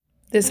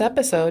This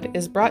episode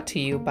is brought to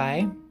you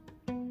by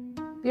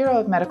Bureau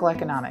of Medical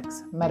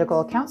Economics, medical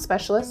account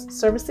specialists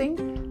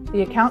servicing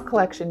the account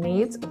collection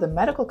needs of the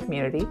medical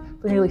community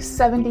for nearly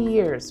 70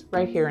 years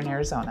right here in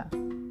Arizona.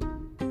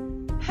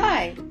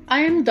 Hi,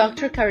 I am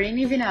Dr.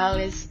 Karine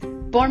Vinales,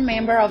 board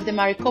member of the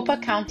Maricopa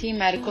County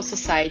Medical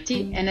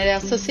Society and an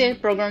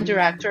Associate Program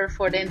Director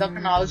for the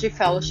Endocrinology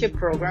Fellowship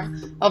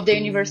Program of the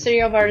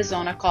University of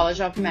Arizona College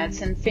of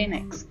Medicine,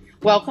 Phoenix.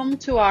 Welcome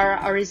to our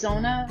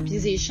Arizona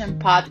Physician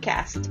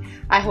Podcast.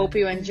 I hope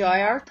you enjoy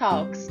our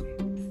talks.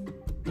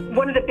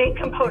 One of the big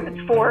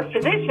components for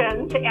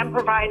physicians and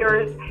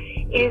providers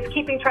is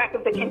keeping track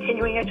of the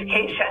continuing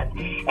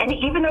education. And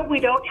even though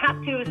we don't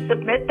have to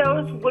submit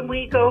those when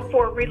we go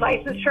for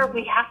relicensure,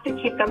 we have to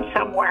keep them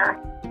somewhere.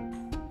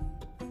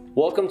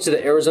 Welcome to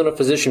the Arizona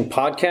Physician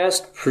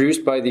Podcast,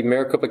 produced by the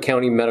Maricopa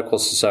County Medical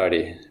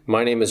Society.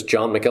 My name is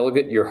John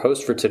McElligott, your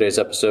host for today's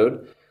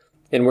episode,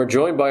 and we're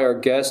joined by our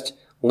guest,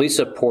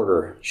 Lisa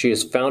Porter. She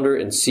is founder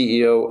and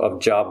CEO of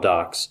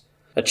JobDocs,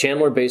 a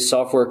Chandler-based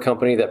software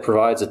company that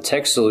provides a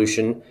tech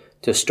solution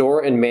to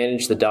store and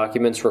manage the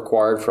documents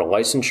required for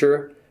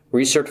licensure,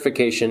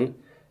 recertification,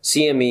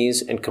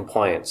 CMEs, and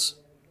compliance.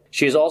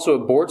 She is also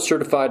a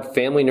board-certified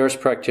family nurse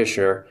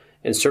practitioner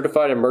and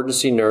certified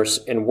emergency nurse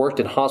and worked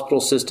in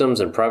hospital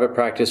systems and private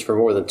practice for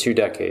more than 2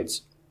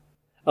 decades.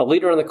 A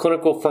leader on the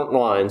clinical front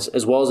lines,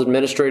 as well as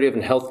administrative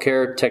and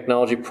healthcare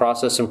technology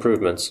process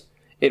improvements,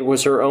 it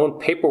was her own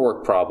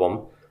paperwork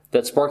problem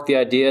that sparked the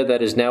idea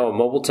that is now a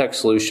mobile tech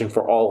solution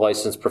for all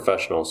licensed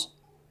professionals.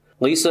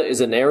 Lisa is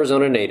an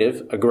Arizona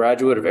native, a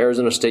graduate of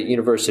Arizona State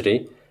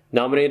University,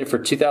 nominated for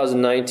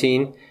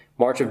 2019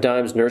 March of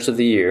Dimes Nurse of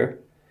the Year,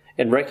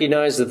 and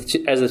recognized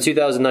as the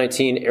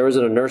 2019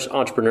 Arizona Nurse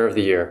Entrepreneur of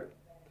the Year.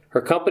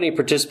 Her company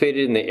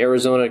participated in the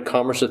Arizona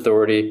Commerce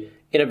Authority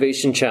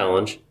Innovation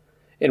Challenge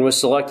and was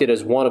selected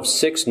as one of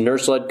 6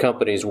 nurse-led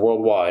companies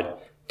worldwide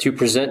to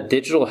present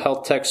digital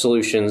health tech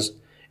solutions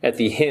at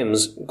the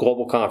HIMSS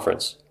Global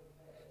Conference.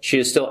 She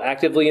is still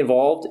actively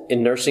involved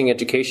in nursing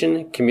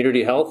education,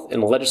 community health,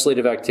 and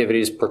legislative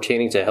activities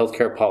pertaining to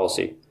healthcare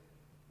policy.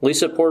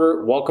 Lisa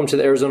Porter, welcome to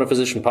the Arizona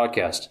Physician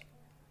Podcast.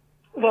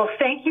 Well,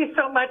 thank you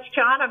so much,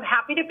 John. I'm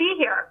happy to be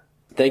here.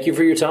 Thank you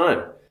for your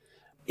time.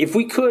 If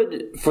we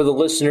could, for the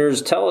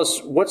listeners, tell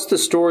us what's the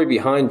story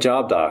behind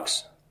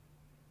JobDocs?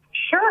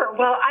 Sure.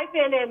 Well, I've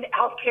been in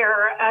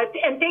healthcare,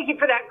 and thank you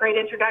for that great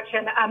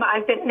introduction.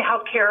 I've been in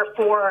healthcare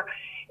for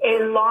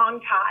a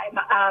long time.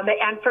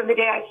 And from the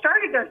day I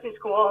started nursing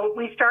school,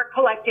 we start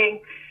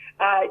collecting,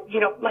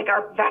 like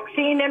our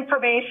vaccine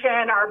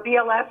information, our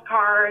BLS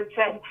cards,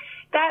 and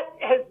that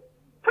has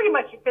pretty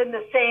much been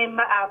the same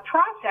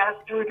process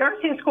through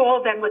nursing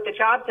school than with the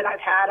jobs that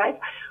I've had. I've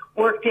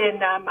worked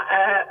in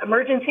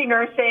emergency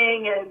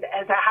nursing and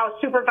as a house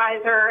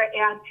supervisor,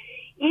 and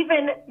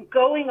even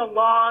going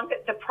along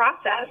the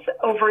process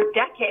over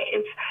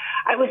decades,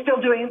 I was still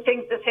doing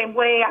things the same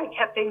way. I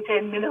kept things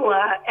in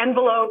manila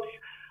envelopes.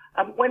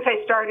 Once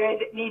I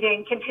started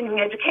needing continuing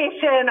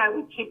education, I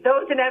would keep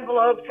those in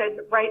envelopes and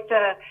write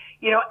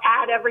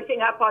add everything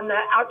up on the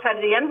outside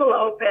of the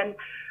envelope. And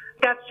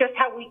that's just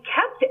how we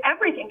kept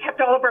everything,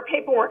 kept all of our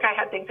paperwork. I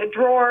had things in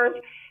drawers.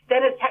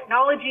 Then as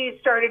technology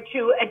started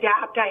to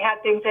adapt, I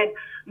had things in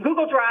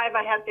Google Drive.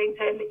 I had things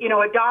in,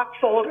 a doc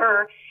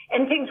folder,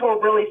 and things were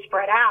really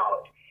spread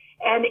out.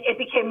 And it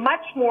became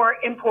much more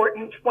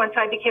important once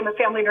I became a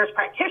family nurse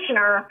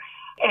practitioner,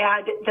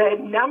 and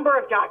the number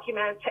of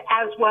documents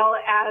as well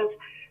as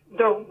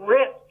the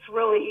risks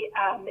really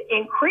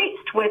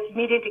increased with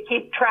needing to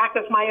keep track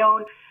of my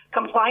own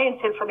compliance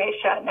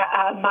information,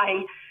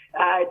 my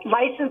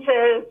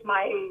licenses,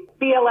 my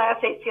BLS,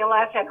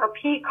 ACLS,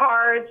 NRP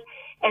cards,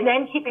 and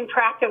then keeping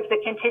track of the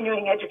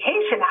continuing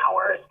education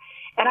hours.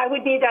 And I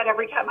would need that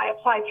every time I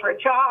applied for a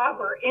job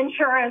or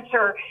insurance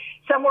or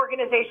some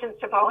organizations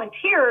to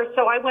volunteer.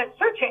 So I went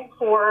searching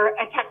for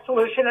a tech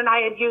solution, and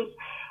I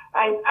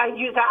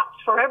use apps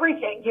for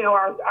everything,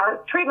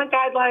 our treatment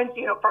guidelines,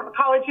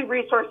 pharmacology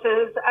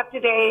resources, up to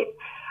date.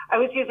 I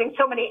was using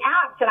so many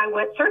apps, and I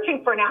went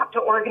searching for an app to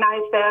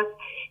organize this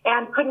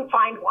and couldn't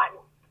find one.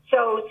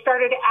 So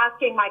started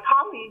asking my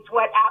colleagues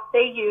what app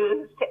they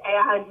used,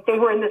 and they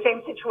were in the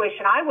same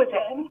situation I was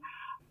in,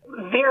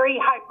 very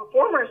high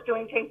performers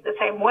doing things the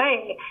same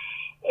way.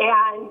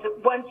 And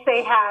once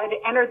they had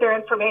entered their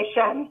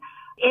information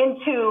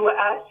into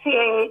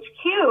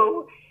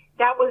CAHQ,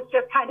 that was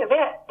just kind of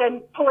it.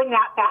 Then pulling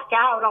that back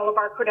out, all of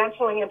our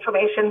credentialing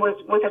information was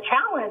a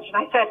challenge. And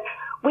I said,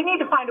 we need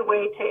to find a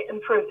way to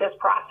improve this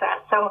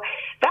process. So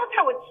that's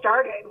how it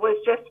started, was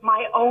just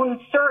my own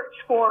search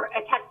for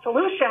a tech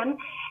solution.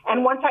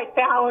 And once I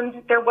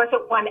found there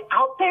wasn't one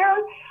out there,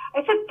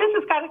 I said, this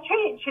has got to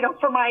change.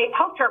 For my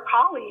healthcare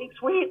colleagues,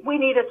 we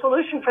need a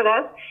solution for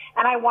this.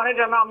 And I wanted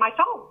it on my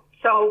phone.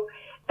 So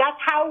that's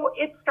how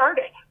it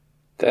started.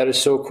 That is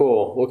so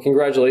cool. Well,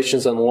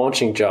 congratulations on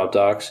launching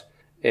JobDocs.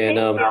 And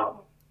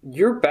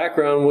your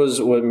background was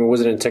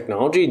it in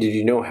technology? Did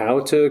you know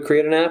how to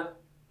create an app?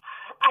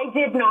 I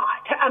did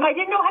not. I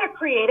didn't know how to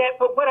create it,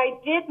 but what I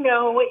did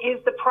know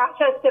is the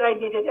process that I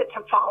needed it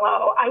to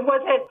follow. I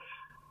wasn't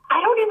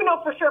don't even know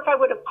for sure if I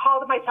would have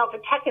called myself a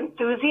tech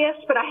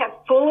enthusiast, but I have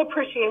full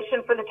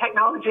appreciation for the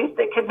technologies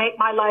that could make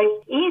my life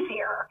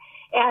easier.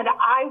 And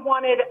I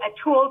wanted a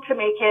tool to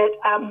make it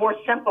more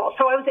simple.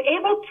 So I was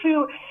able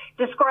to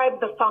describe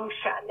the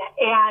function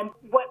and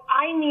what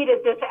I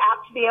needed this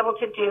app to be able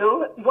to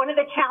do. One of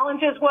the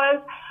challenges was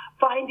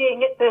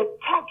finding the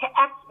tech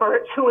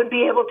experts who would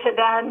be able to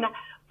then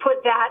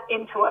put that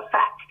into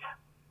effect.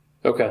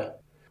 Okay.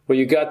 Well,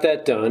 you got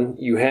that done.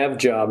 You have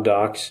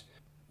JobDocs.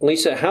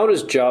 Lisa, how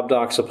does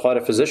JobDocs apply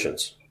to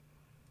physicians?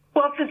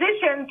 Well,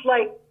 physicians,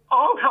 like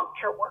all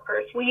healthcare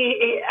workers,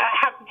 we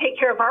have to take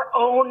care of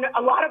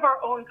a lot of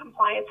our own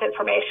compliance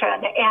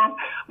information. And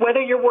whether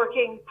you're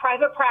working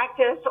private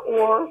practice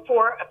or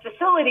for a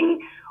facility,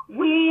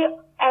 we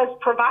as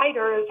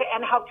providers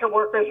and healthcare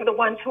workers are the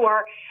ones who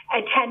are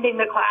attending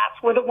the class.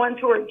 We're the ones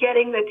who are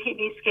getting the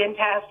TB skin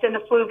test and the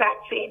flu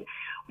vaccine.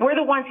 We're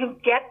the ones who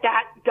get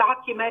that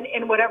document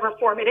in whatever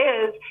form it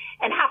is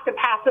and have to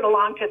pass it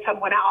along to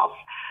someone else.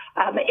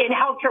 In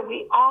healthcare,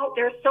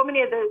 there's so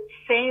many of the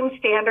same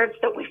standards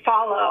that we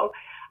follow.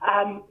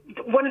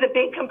 One of the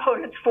big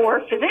components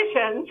for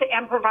physicians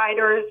and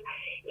providers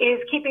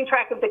is keeping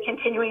track of the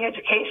continuing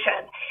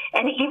education.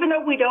 And even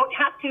though we don't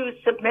have to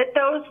submit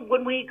those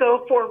when we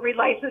go for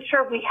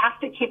relicensure, we have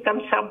to keep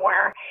them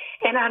somewhere.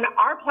 And on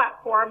our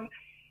platform,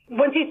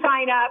 once you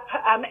sign up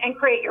and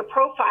create your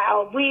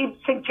profile, we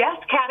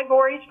suggest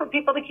categories for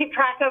people to keep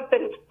track of,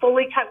 but it's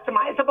fully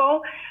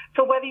customizable.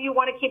 So whether you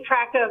want to keep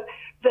track of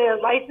the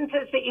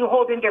licenses that you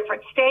hold in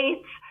different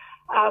states,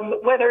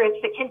 whether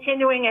it's the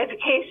continuing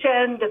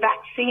education, the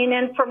vaccine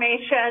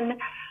information,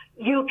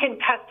 you can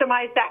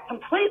customize that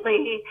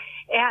completely.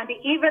 And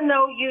even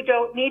though you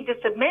don't need to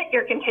submit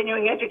your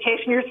continuing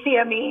education, your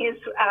CMEs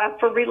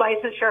for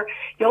relicensure,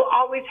 you'll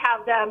always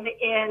have them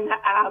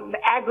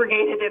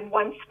aggregated in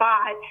one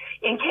spot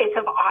in case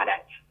of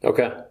audit.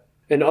 Okay.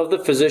 And of the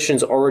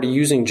physicians already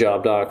using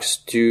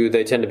JobDocs, do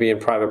they tend to be in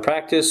private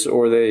practice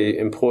or are they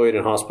employed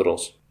in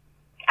hospitals?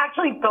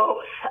 Actually,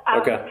 both.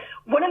 Okay.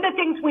 One of the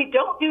things we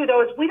don't do,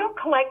 though, is we don't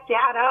collect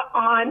data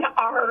on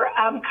our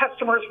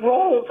customers'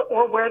 roles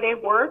or where they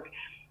work.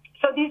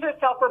 So these are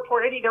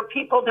self-reported, either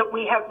people that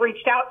we have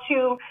reached out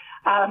to,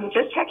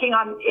 just checking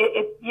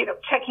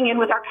in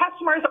with our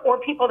customers, or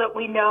people that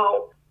we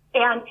know.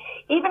 And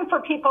even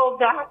for people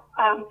that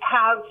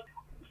have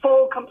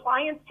full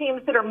compliance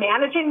teams that are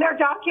managing their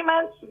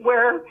documents,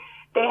 where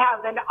they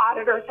have an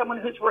auditor, someone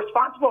who's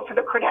responsible for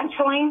the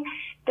credentialing,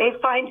 they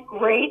find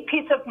great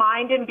peace of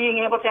mind in being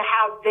able to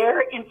have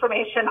their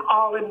information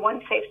all in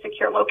one safe,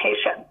 secure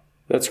location.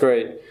 That's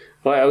great.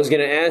 Well, I was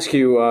going to ask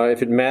you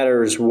if it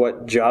matters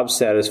what job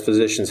status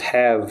physicians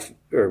have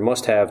or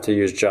must have to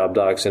use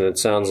JobDocs, and it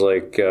sounds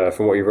like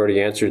from what you've already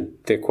answered,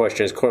 the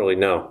question is clearly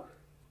no.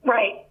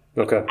 Right.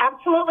 Okay.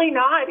 Absolutely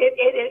not.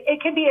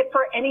 It can be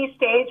for any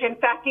stage. In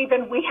fact,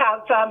 even we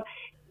have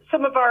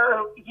some of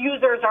our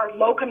users are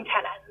locum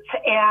tenens,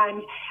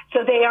 and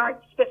so they aren't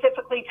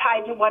specifically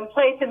tied to one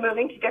place and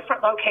moving to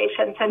different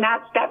locations, and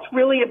that's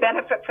really a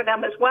benefit for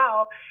them as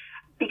well,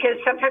 because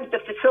sometimes the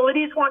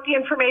facilities want the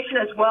information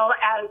as well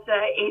as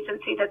the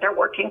agency that they're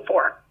working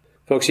for.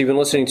 Folks, you've been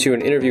listening to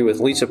an interview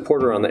with Lisa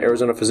Porter on the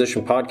Arizona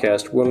Physician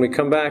Podcast. When we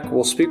come back,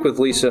 we'll speak with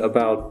Lisa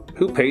about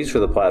who pays for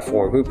the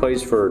platform, who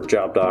pays for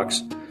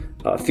JobDocs,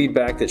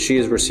 feedback that she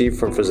has received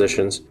from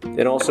physicians,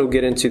 and also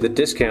get into the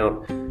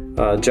discount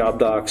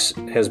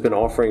JobDocs has been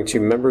offering to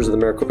members of the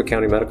Maricopa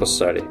County Medical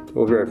Society.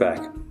 We'll be right back.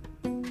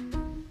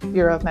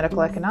 Bureau of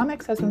Medical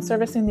Economics has been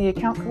servicing the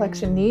account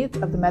collection needs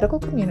of the medical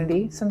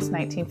community since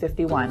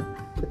 1951,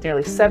 with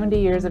nearly 70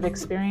 years of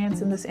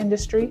experience in this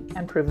industry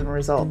and proven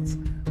results.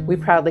 We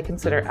proudly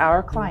consider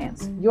our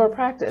clients, your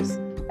practice,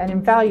 an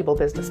invaluable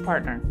business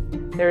partner.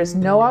 There is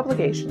no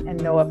obligation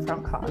and no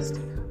upfront cost.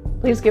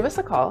 Please give us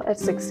a call at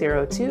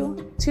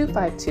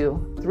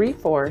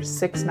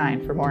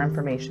 602-252-3469 for more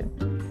information.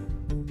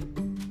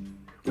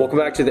 Welcome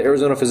back to the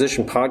Arizona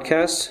Physician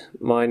Podcast.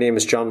 My name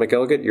is John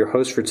McElligott, your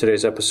host for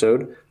today's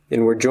episode,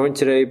 and we're joined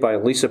today by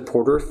Lisa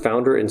Porter,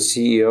 founder and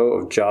CEO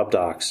of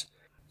JobDocs.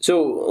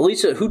 So,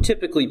 Lisa, who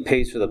typically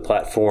pays for the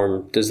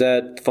platform? Does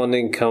that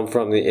funding come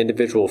from the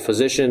individual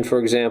physician, for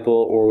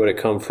example, or would it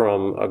come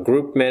from a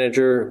group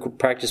manager,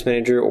 practice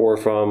manager, or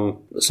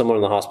from someone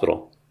in the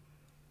hospital?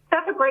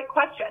 That's a great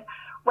question.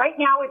 Right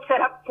now, it's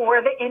set up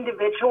for the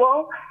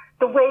individual.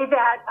 The way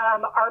that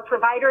our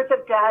providers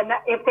have done,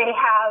 if they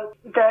have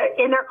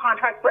in their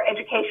contract for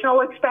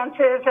educational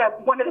expenses,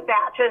 one of the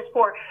batches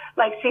for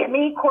like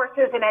CME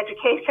courses and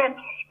education,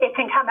 it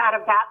can come out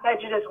of that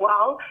budget as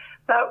well.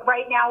 But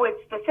right now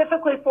it's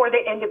specifically for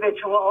the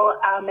individual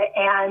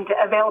and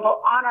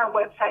available on our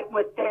website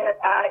with the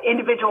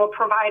individual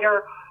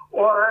provider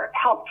or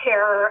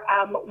healthcare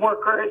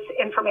workers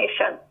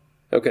information.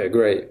 Okay,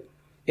 great.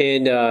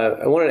 And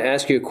I wanted to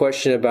ask you a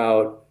question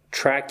about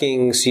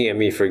tracking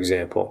CME, for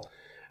example.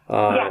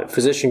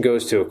 Physician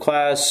goes to a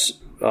class,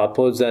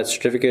 uploads that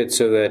certificate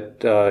so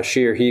that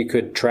she or he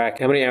could track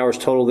how many hours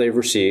total they've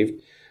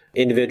received,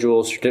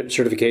 individual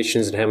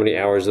certifications and how many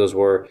hours those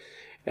were.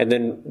 And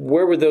then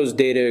where would those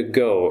data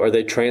go? Are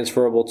they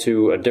transferable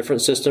to a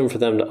different system for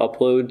them to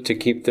upload to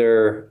keep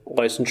their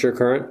licensure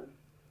current?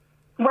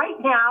 Right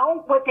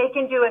now, what they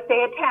can do if they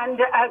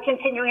attend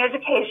continuing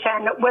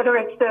education, whether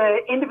it's the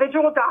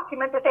individual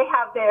document that they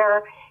have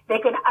there, they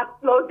can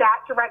upload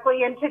that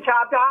directly into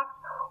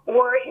JobDocs,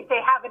 or if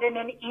they have it in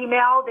an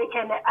email, they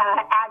can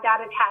add that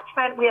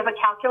attachment. We have a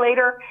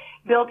calculator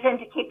built in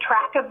to keep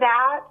track of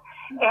that.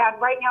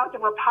 And right now it's a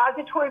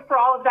repository for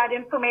all of that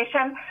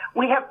information.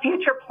 We have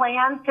future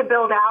plans to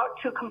build out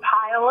to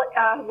compile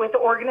with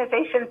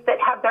organizations that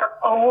have their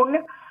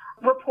own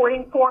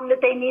reporting form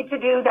that they need to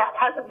do. That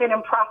hasn't been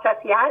in process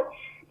yet,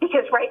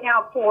 because right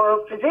now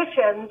for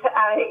physicians,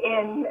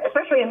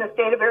 especially in the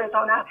state of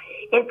Arizona,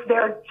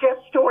 they're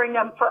just storing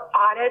them for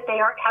audit. They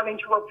aren't having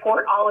to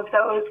report all of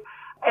those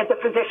at the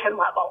physician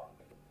level.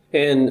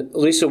 And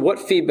Lisa, what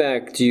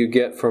feedback do you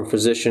get from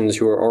physicians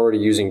who are already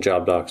using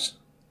JobDocs?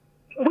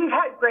 We've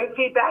had great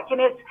feedback, and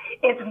it's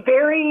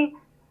very,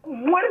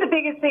 one of the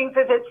biggest things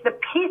is it's the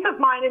peace of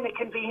mind and the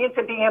convenience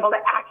of being able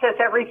to access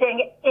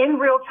everything in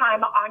real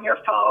time on your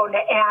phone.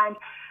 And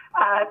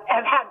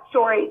I've had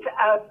stories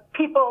of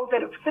people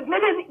that have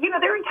submitted,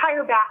 their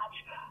entire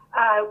batch.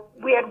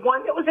 We had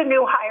one that was a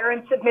new hire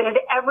and submitted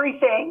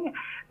everything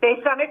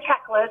based on a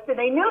checklist, and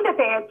they knew that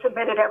they had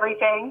submitted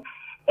everything.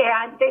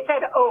 And they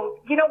said, oh,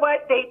 you know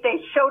what? They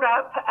showed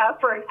up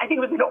for, I think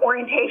it was an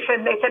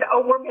orientation. They said,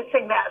 oh, we're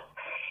missing this.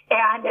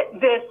 And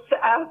this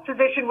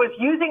physician was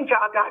using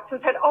JobDocs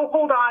and said, oh,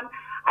 hold on,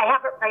 I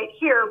have it right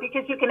here,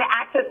 because you can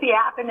access the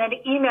app and then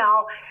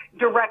email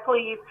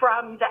directly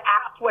from the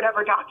app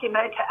whatever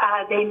document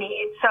they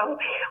need. So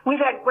we've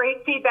had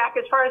great feedback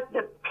as far as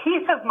the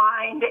peace of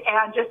mind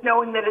and just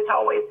knowing that it's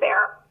always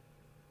there.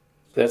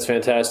 That's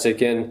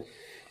fantastic. And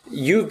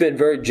you've been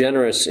very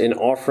generous in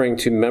offering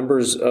to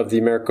members of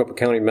the Maricopa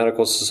County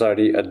Medical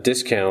Society a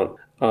discount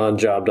on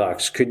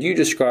JobDocs. Could you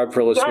describe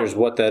for listeners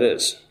what that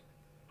is?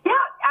 Yeah,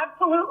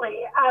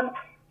 absolutely.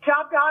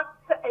 JobDocs,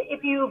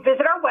 if you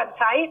visit our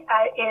website,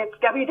 it's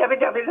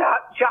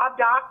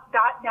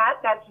www.jobdocs.net.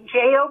 That's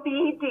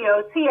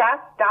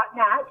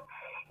JOBDOCS.net.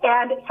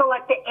 And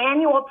select the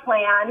annual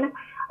plan.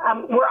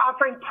 We're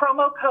offering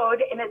promo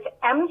code, and it's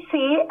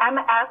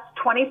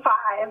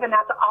MCMS25, and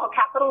that's all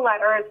capital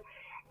letters.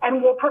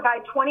 And we'll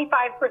provide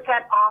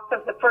 25% off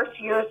of the first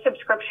year's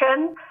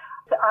subscription.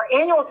 Our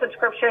annual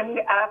subscription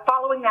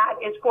following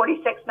that is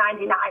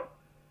 $46.99.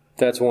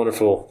 That's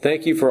wonderful.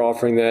 Thank you for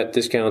offering that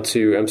discount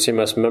to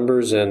MCMS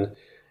members. And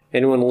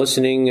anyone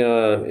listening,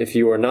 if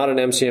you are not an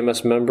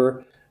MCMS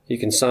member, you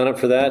can sign up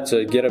for that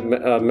to get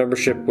a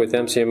membership with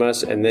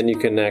MCMS, and then you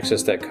can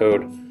access that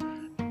code.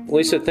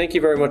 Lisa, thank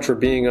you very much for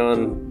being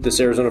on this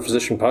Arizona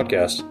Physician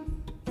Podcast.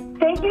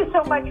 Thank you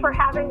so much for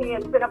having me.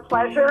 It's been a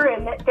pleasure,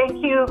 and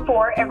thank you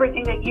for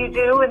everything that you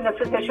do and the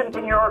physicians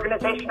in your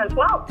organization as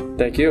well.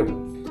 Thank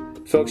you.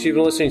 Folks, you've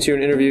been listening to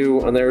an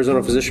interview on the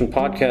Arizona Physician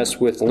Podcast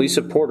with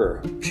Lisa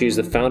Porter. She's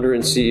the founder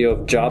and CEO of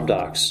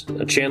JobDocs,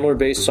 a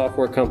Chandler-based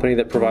software company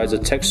that provides a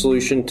tech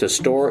solution to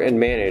store and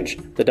manage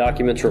the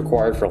documents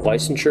required for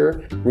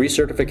licensure,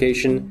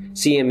 recertification,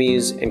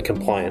 CMEs, and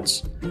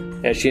compliance.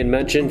 As she had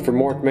mentioned, for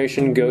more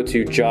information, go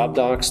to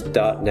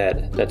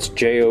jobdocs.net. That's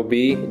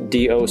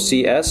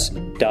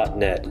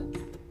JOBDOCS.net.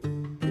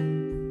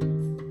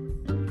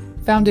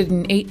 Founded in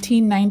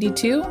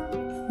 1892,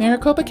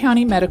 Maricopa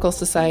County Medical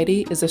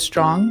Society is a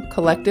strong,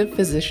 collective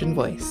physician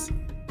voice.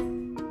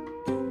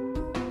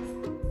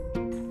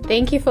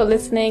 Thank you for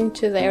listening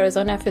to the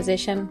Arizona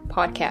Physician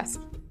Podcast.